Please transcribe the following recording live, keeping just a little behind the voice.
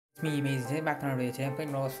Me amazing. Today back on our video. Today I'm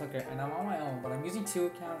playing Roblox and I'm on my own, but I'm using 2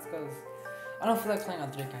 accounts because I don't feel like playing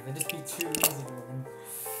on 3 accounts. It'd just be too easy to win.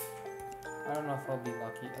 I don't know if I'll be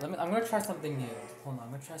lucky. I'm gonna try something new. Hold on,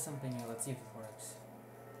 I'm gonna try something new. Let's see if it works.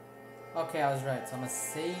 Okay, I was right. So I'm a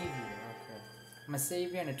savior. Okay, I'm a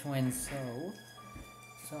savior and a twin. So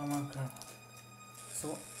I'm gonna.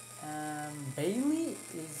 So Bailey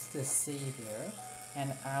is the savior.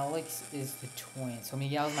 And Alex is the twin. So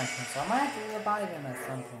Miguel's my twin. So I might have to revive him at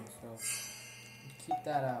some point. So keep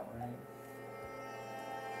that out, right?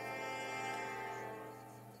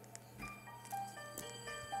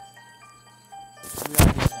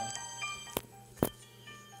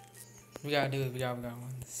 We gotta do it. We gotta do it. We gotta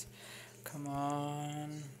win this. Come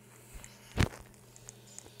on.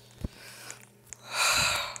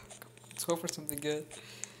 Let's go for something good.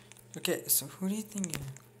 Okay, so who do you think?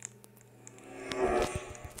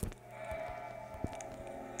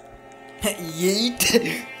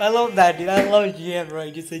 Yeet. I love that, dude. I love GM, bro.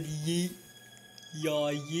 You just said yeet.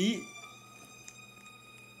 Yeah, yeet.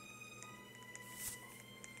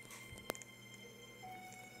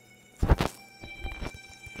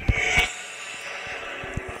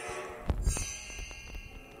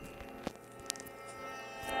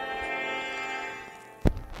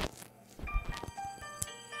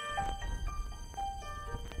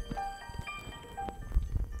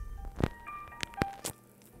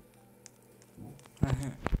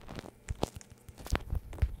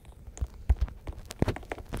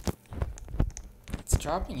 It's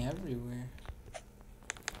dropping everywhere.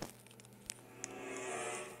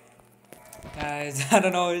 Guys, I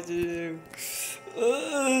don't know what to do.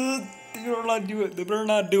 They better not do it. They better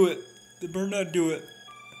not do it. They better not do it.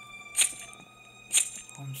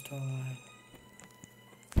 I'm still alive.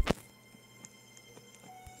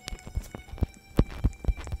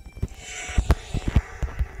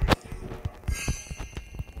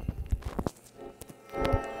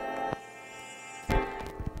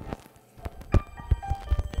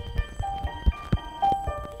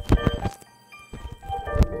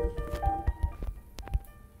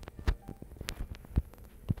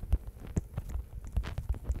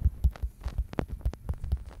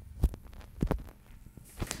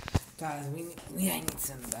 Guys, we need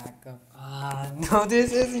some backup. Ah, no,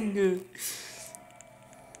 this isn't good.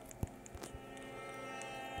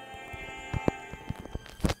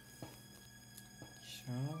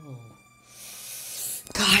 Sure.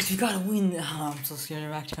 Guys, we gotta win. Oh, I'm so scared.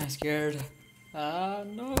 I'm actually kind of scared. Ah,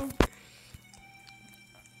 no.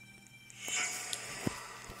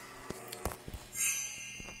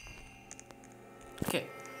 Okay.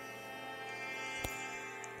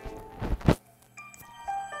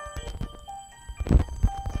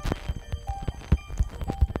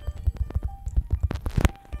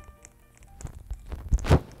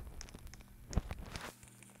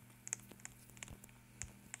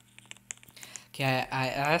 Okay, I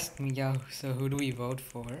asked Miguel, so who do we vote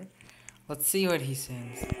for? Let's see what he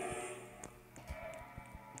says.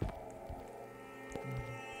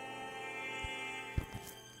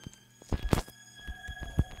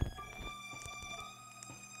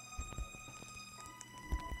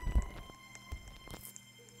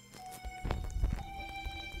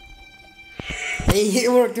 Hey,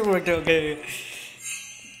 it worked, okay.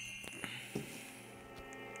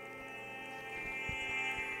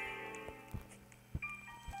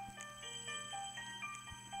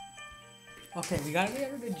 Okay, we gotta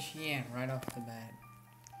get rid of Gian right off the bat.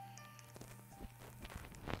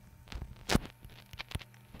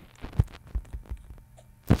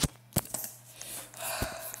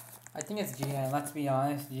 I think it's Gian, let's be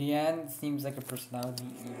honest. Gian seems like a personality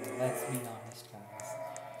eater, let's be honest, guys.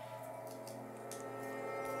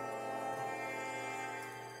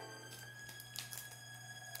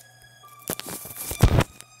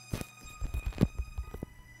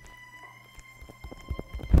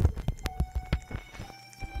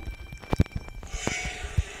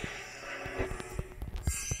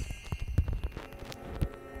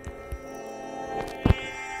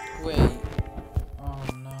 Wait. Oh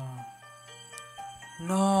no.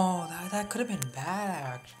 No, that could have been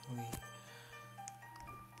bad actually.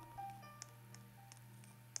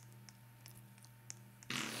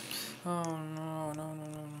 Oh no, no.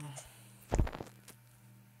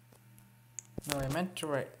 No, I meant to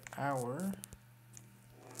write hour.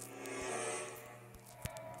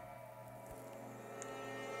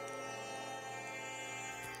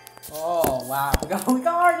 Oh wow, we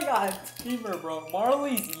already got a teamer, bro.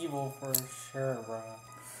 Marley's evil for sure, bro.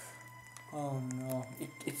 Oh no,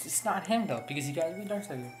 it's not him though because you guys be dark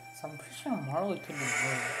side. So I'm pretty sure Marley could be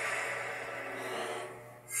good.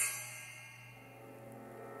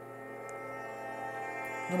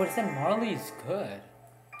 No, but it said Marley's good.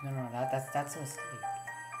 No, that's a mistake.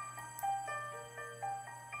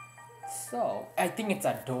 So, I think it's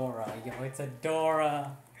Adora. Yo, it's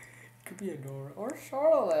Adora. Could be Adora. Or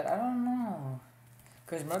Charlotte. I don't know.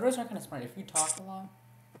 Because murderers are kind of smart. If you talk a lot.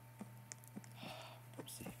 I'm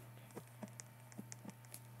safe.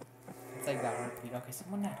 Okay. It's like that heartbeat. Okay,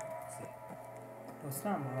 someone that. No, it's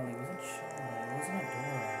not Marley. It wasn't Charlotte. It wasn't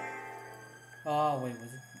Adora. Oh, wait.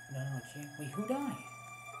 Was it? No, Jake. Wait, who died?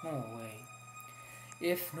 No, wait.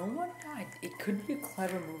 If no one died, it could be a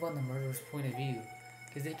clever move on the murderer's point of view.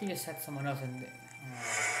 Because they can just set someone else and...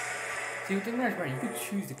 See, with the murderer's brain, you could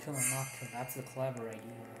choose to kill or not kill. That's the clever idea.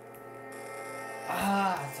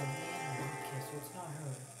 Ah, it's a man. Okay, so it's not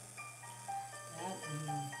her. That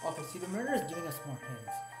means... Okay, see, the murderer is giving us more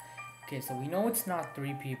hints. Okay, so we know it's not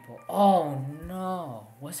 3 people. Oh, no.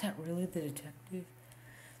 Was that really the detective?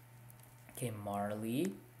 Okay,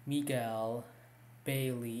 Marley, Miguel,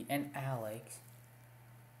 Bailey, and Alex.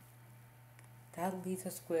 That leaves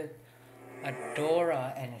us with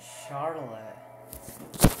Adora and Charlotte.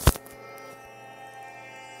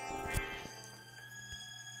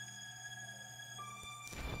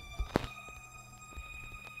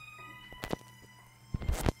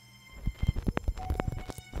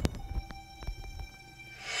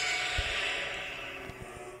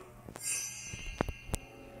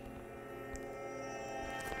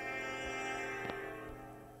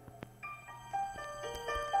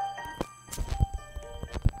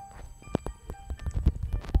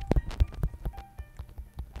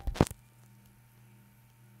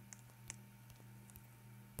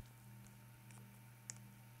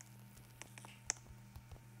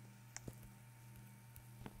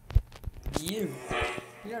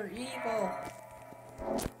 You're evil.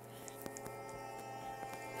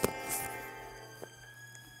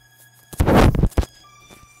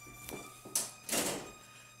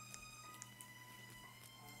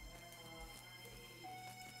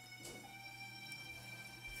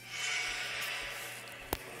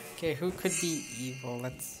 Okay, who could be evil?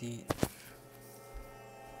 Let's see.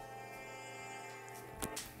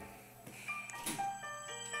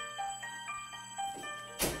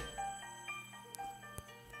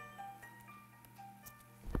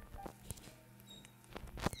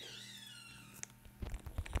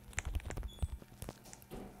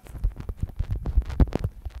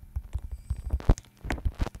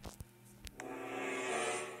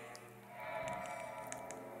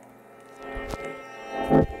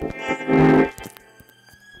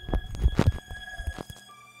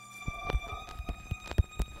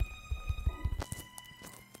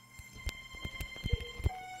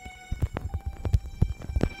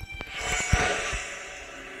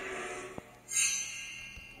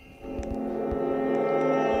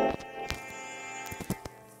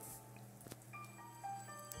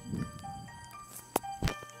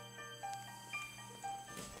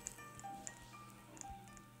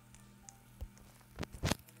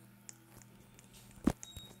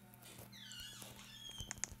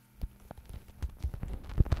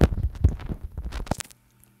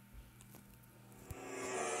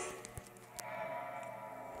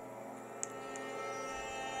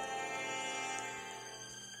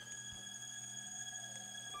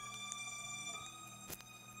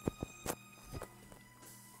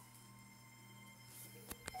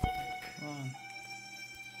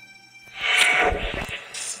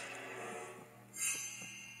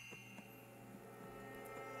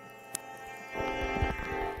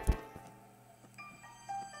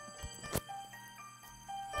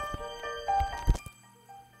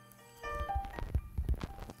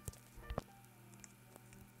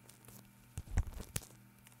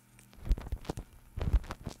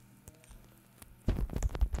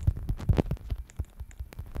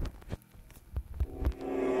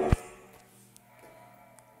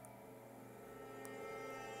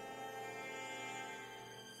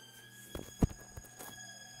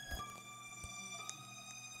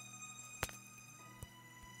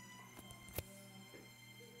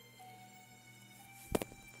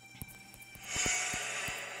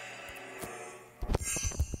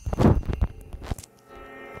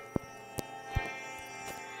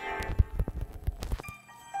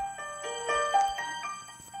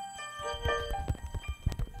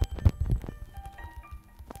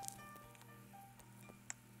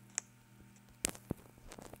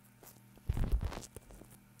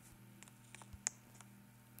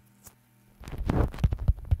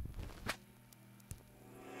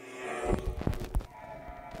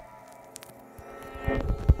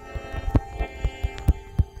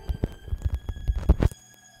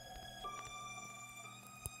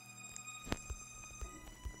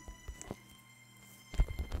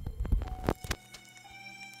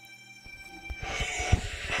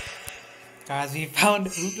 Guys, we found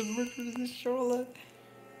who the murderer is, Charlotte.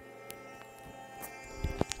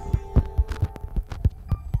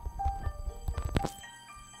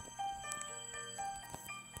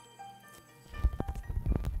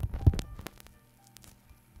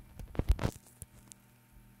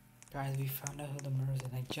 Guys, we found out who the murderer is,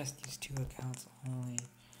 and I just used 2 accounts only.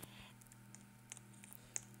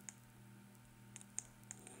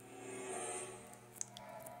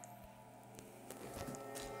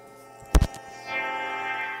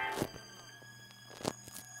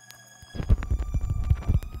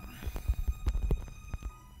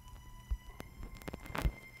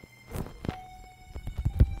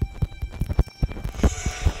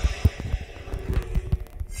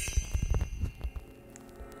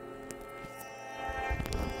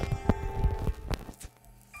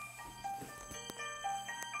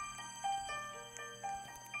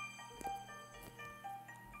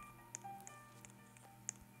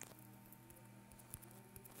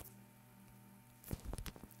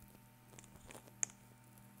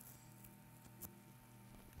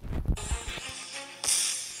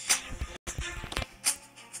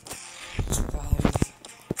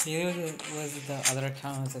 He was the other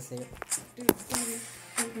account was to say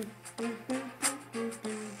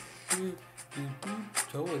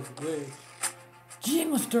Joe was good.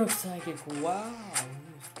 Jim was dark psychic. Wow.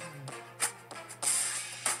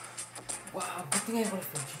 Wow, good thing I voted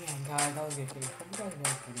for Gian, guys. That was a good video. Hope you guys enjoyed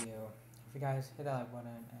this video. If you guys hit that like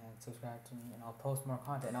button and subscribe to me, and I'll post more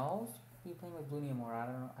content. And I'll also be playing with Bloonie more. I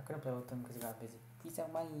don't know. I couldn't play with him because he got busy. Peace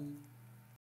out, bye.